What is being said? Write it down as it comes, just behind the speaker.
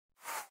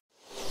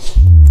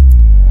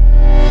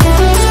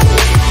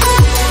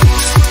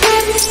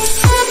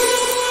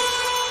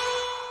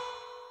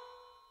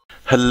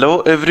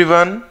Hello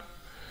everyone.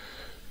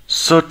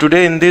 So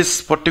today in this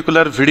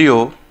particular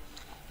video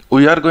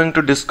we are going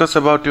to discuss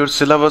about your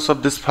syllabus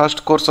of this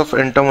first course of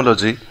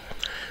entomology,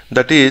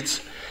 that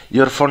is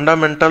your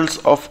fundamentals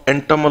of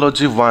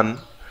entomology 1,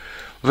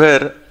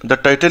 where the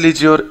title is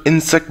your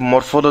insect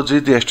morphology,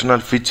 the external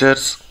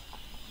features,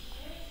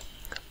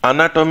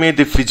 anatomy,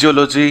 the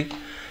physiology,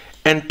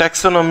 and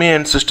taxonomy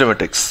and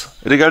systematics.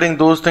 Regarding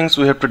those things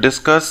we have to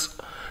discuss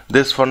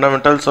this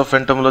fundamentals of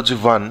entomology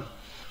 1,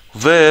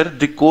 where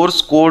the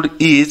course code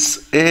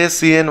is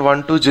ASEN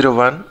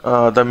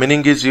 1201. The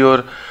meaning is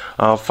your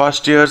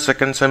first year,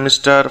 second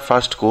semester,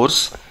 first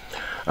course,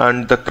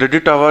 and the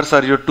credit hours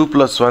are your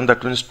 2+1.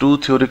 That means 2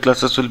 theory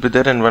classes will be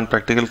there and 1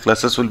 practical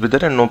classes will be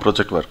there, and no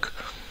project work.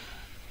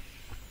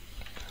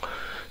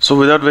 So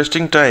without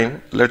wasting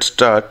time, let's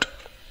start.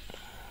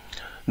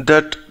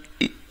 That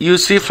you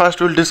see, first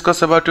we'll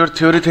discuss about your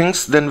theory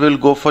things, then we'll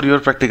go for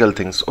your practical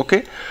things.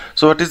 Okay,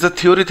 so what is the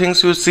theory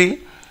things you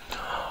see?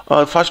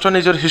 First one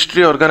is your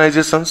history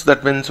organizations.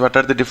 That means what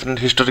are the different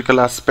historical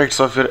aspects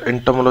of your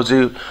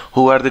entomology,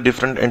 who are the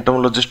different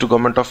entomologists to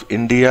government of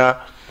India.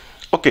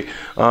 Okay,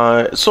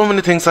 so many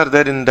things are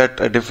there in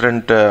that.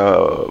 Different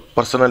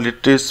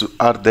personalities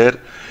are there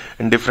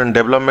and different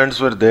developments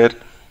were there.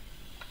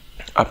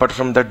 Apart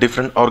from that,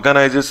 different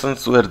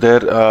organizations were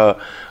there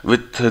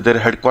with their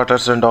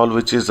headquarters and all,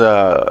 which is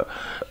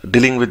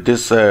dealing with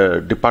this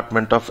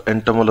department of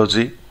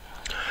entomology.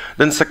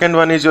 Then second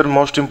one is your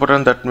most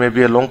important, that may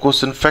be a long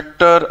question,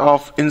 factor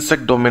of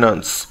insect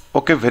dominance.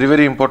 Okay,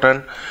 very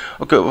important.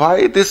 Okay,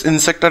 why this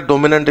insect are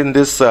dominant in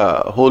this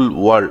whole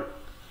world?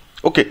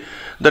 Okay,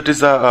 that is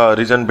the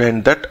reason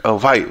behind that.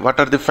 Why? What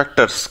are the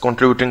factors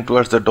contributing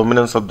towards the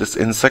dominance of this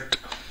insect?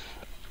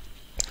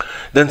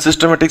 Then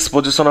systematics,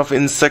 position of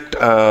insect,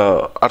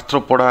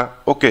 arthropoda,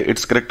 okay,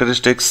 its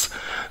characteristics.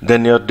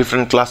 Then your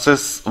different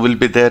classes will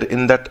be there.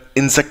 In that,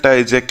 insecta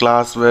is a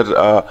class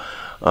where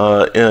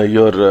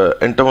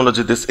your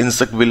entomology, this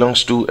insect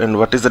belongs to, and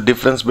what is the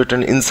difference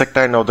between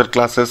insecta and other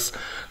classes,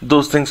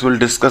 those things we'll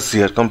discuss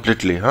here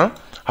completely.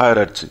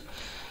 Hierarchy.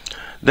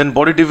 Then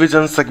body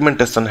division,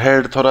 segmentation,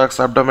 head,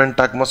 thorax, abdomen,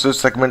 tagmosis,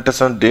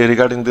 segmentation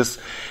regarding this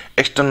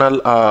external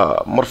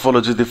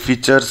morphology, the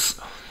features.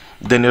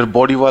 Then your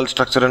body wall,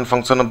 structure and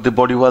function of the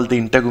body wall, the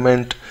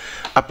integument,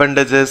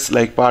 appendages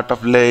like part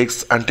of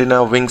legs,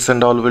 antenna, wings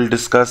and all we'll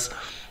discuss.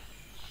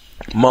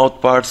 Mouth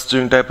parts,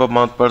 chewing type of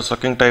mouth parts,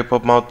 sucking type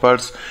of mouth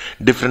parts,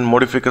 different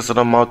modification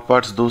of mouth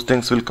parts, those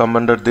things will come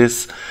under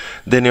this.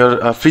 Then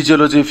your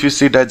physiology, if you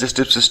see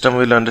digestive system,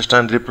 will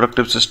understand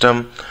reproductive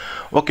system.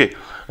 Okay,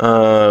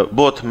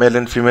 both male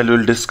and female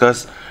will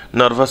discuss.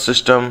 Nervous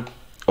system,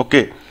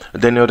 okay.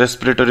 Then your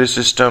respiratory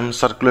system,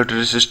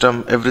 circulatory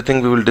system,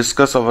 everything we will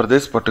discuss over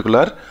this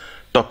particular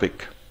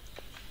topic.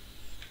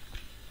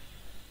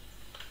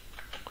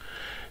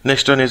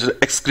 Next one is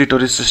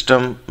excretory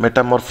system,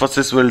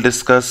 metamorphosis we'll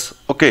discuss.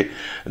 Okay,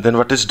 then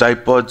what is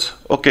dipods?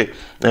 Okay,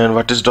 and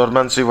what is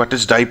dormancy, what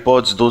is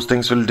dipods, those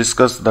things we'll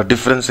discuss. The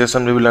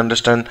differentiation we will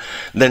understand.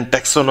 Then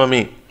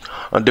taxonomy,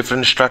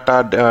 different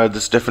strata,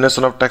 this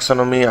definition of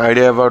taxonomy,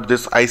 idea about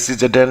this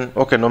ICAR,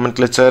 okay,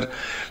 nomenclature,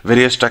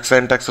 various taxa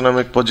and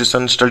taxonomic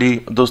position study,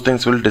 those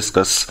things we'll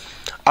discuss.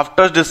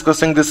 After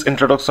discussing this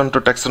introduction to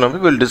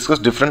taxonomy, we'll discuss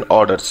different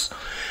orders,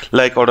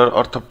 like order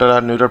Orthoptera,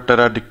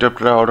 Neuroptera,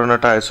 Dictyoptera,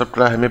 Odonata,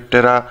 Isoptera,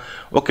 Hemiptera,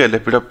 okay,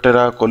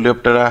 Lepidoptera,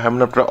 Coleoptera,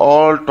 Hymenoptera,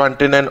 all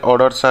 29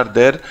 orders are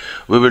there.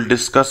 We will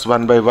discuss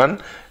one by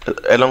one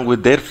along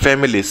with their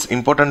families.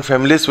 Important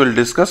families we'll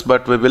discuss,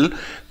 but we will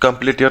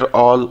complete your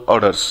all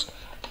orders.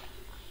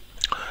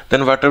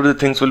 Then whatever the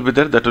things will be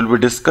there, that will be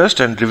discussed,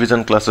 and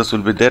revision classes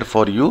will be there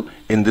for you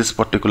in this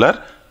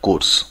particular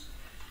course.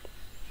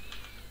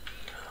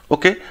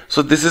 Okay,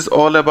 so this is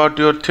all about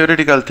your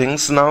theoretical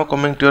things. Now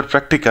coming to your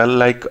practical,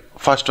 like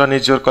first one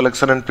is your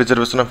collection and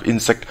preservation of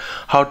insect.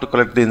 How to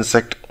collect the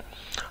insect,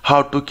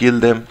 how to kill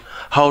them,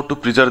 how to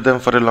preserve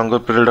them for a longer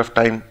period of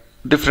time.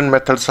 Different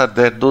methods are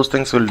there. Those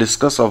things we'll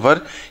discuss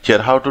over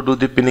here. How to do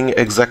the pinning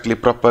exactly,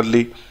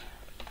 properly.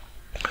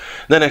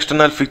 Then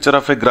external feature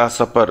of a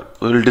grasshopper.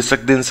 We will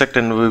dissect the insect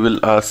and we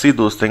will see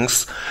those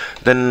things.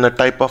 Then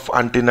type of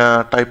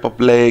antenna, type of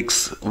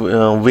legs,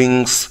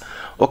 wings.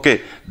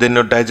 Okay, then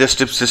your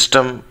digestive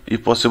system,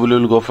 if possible you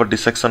will go for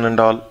dissection and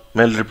all.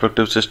 Male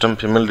reproductive system,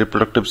 female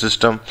reproductive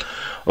system.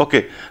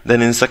 Okay,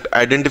 then insect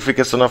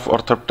identification of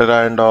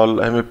Orthoptera and all,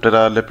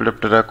 Hemiptera,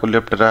 Lepidoptera,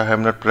 Coleoptera,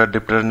 Hymenoptera,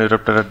 Diptera,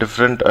 Neuroptera,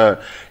 different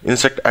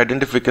insect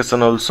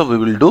identification also we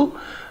will do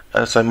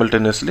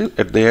simultaneously.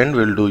 At the end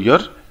we will do your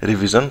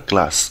revision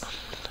class.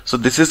 So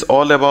this is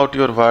all about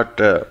your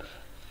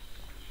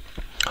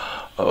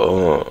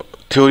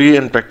theory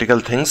and practical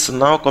things.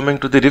 Now coming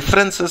to the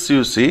references,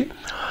 you see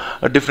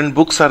different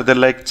books are there,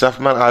 like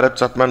Chapman, R.F.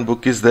 Chapman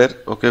book is there.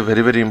 Okay,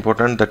 very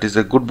important. That is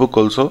a good book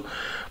also.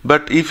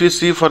 But if you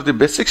see for the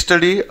basic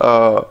study,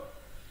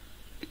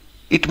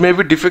 it may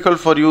be difficult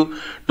for you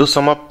to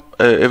sum up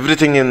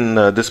everything in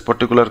this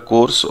particular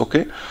course.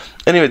 Okay,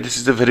 anyway, this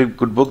is a very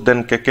good book.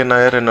 Then K.K.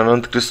 Nair and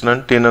Anant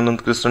Krishnan, T. N.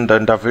 Anant Krishnan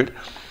and David,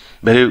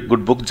 very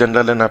good book,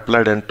 General and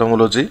Applied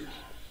Entomology.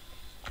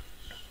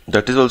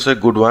 that is also a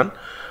good one.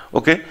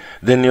 Okay,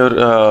 then your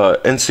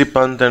NC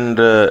Pant and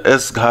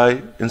S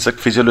Ghai, insect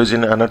physiology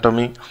and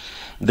anatomy.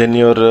 Then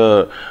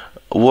your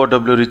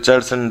O.W.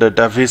 Richards and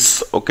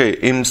Davis, okay,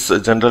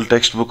 IMS general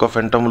textbook of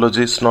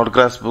entomology.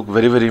 Snodgrass book,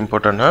 very very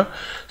important, huh?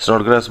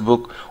 Snodgrass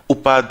book.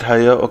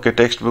 Upadhyaya, okay,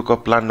 textbook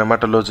of plant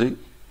nematology.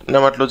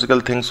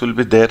 Nematological things will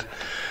be there.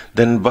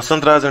 Then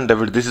Basantraj and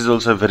David, this is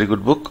also a very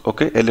good book,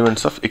 okay,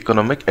 Elements of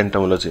Economic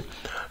Entomology.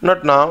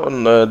 Not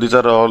now, these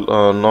are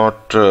all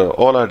not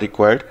all are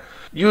required.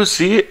 You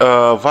see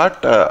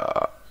what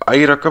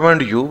I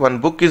recommend you, one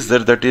book is there,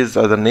 that is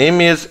the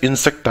name is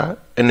Insecta,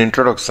 an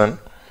introduction,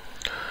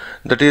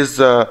 that is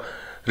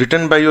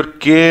written by your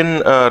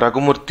K.N.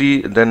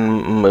 Ragumurthy,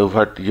 then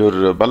what your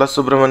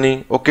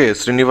Balasubramani, okay,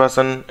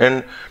 Srinivasan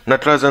and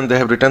Natarajan, they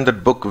have written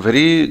that book,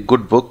 very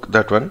good book,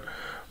 that one,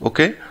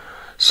 okay.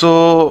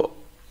 So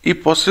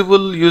if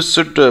possible you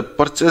should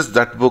purchase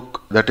that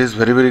book, that is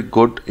very very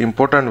good,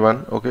 important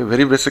one, okay,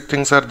 very basic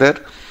things are there,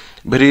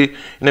 very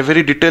in a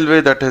very detailed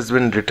way that has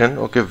been written,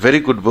 okay, very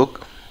good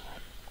book.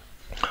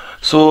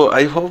 So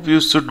I hope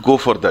you should go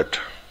for that,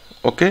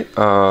 okay.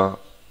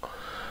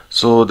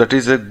 So that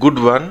is a good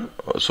one.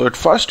 So at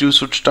first you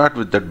should start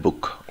with that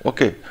book,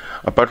 okay.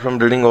 Apart from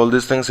reading all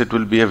these things, it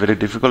will be a very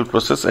difficult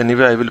process.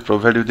 Anyway, I will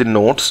provide you the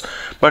notes,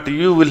 but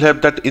you will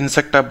have that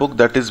Insecta book,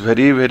 that is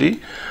very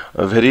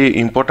very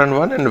important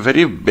one and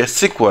very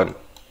basic one,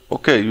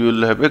 okay. You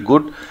will have a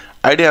good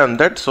idea on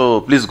that,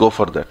 so please go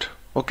for that,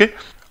 okay.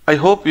 I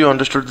hope you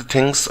understood the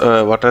things,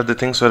 what are the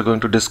things we are going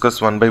to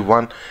discuss one by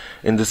one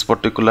in this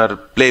particular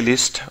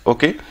playlist,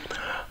 okay.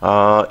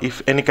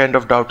 If any kind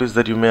of doubt is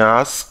that, you may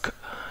ask,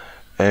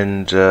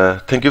 and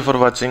thank you for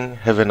watching.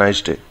 Have a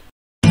nice day.